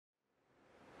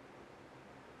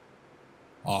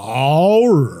All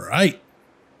right.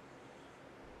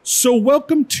 So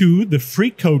welcome to the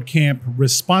Free Code Camp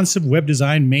responsive web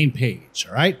design main page.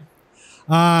 All right.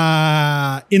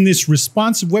 In this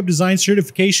responsive web design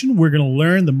certification, we're going to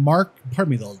learn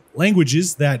the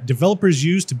languages that developers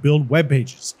use to build web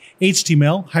pages: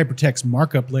 HTML, hypertext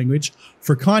markup language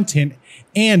for content,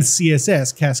 and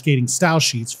CSS, cascading style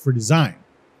sheets for design.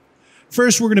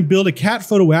 First, we're going to build a cat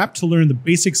photo app to learn the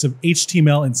basics of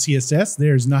HTML and CSS.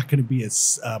 There's not going to be a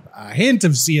hint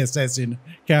of CSS in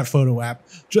cat photo app.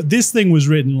 This thing was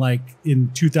written like in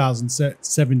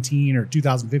 2017 or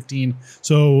 2015,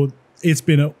 so it's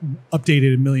been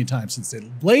updated a million times since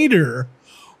then. Later,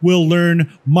 we'll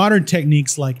learn modern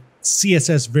techniques like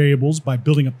CSS variables by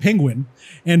building a penguin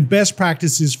and best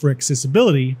practices for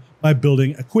accessibility by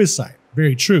building a quiz site.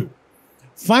 Very true.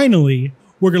 Finally,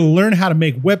 we're going to learn how to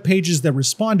make web pages that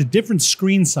respond to different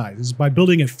screen sizes by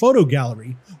building a photo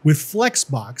gallery with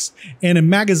Flexbox and a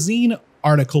magazine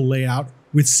article layout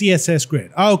with CSS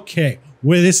Grid. Okay,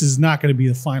 well, this is not going to be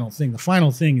the final thing. The final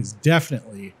thing is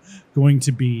definitely going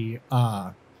to be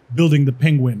building the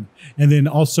penguin, and then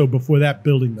also before that,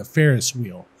 building the Ferris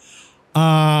wheel.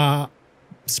 But,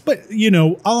 you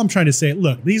know, all I'm trying to say,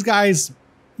 look, these guys,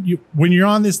 when you're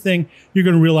on this thing, you're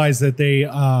going to realize that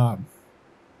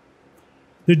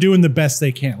they're doing the best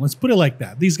they can. Let's put it like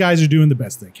that. These guys are doing the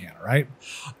best they can, all right?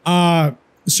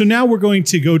 So now we're going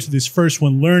to go to this first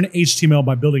one, learn HTML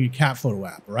by building a cat photo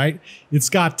app, all right? It's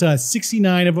got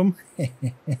 69 of them.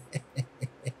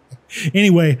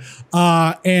 Anyway,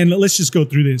 and let's just go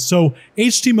through this. So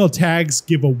HTML tags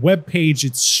give a web page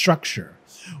its structure.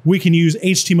 We can use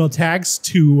HTML tags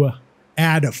to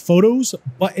add photos,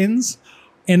 buttons,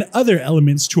 and other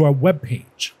elements to our web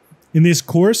page. In this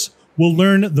course, we'll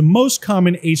learn the most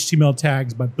common HTML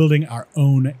tags by building our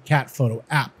own cat photo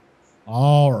app.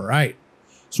 All right.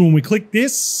 So when we click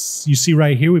this, you see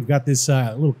right here, we've got this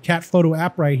little cat photo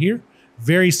app right here.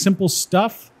 Very simple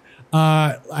stuff.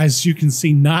 As you can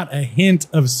see, not a hint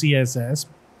of CSS,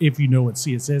 if you know what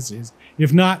CSS is.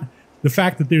 If not, the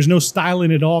fact that there's no style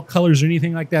in it all, colors or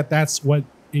anything like that, that's what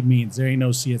it means. There ain't no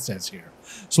CSS here.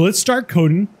 So let's start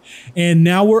coding. And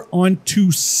now we're on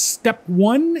to step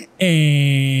one,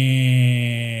 and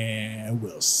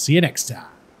we'll see you next time.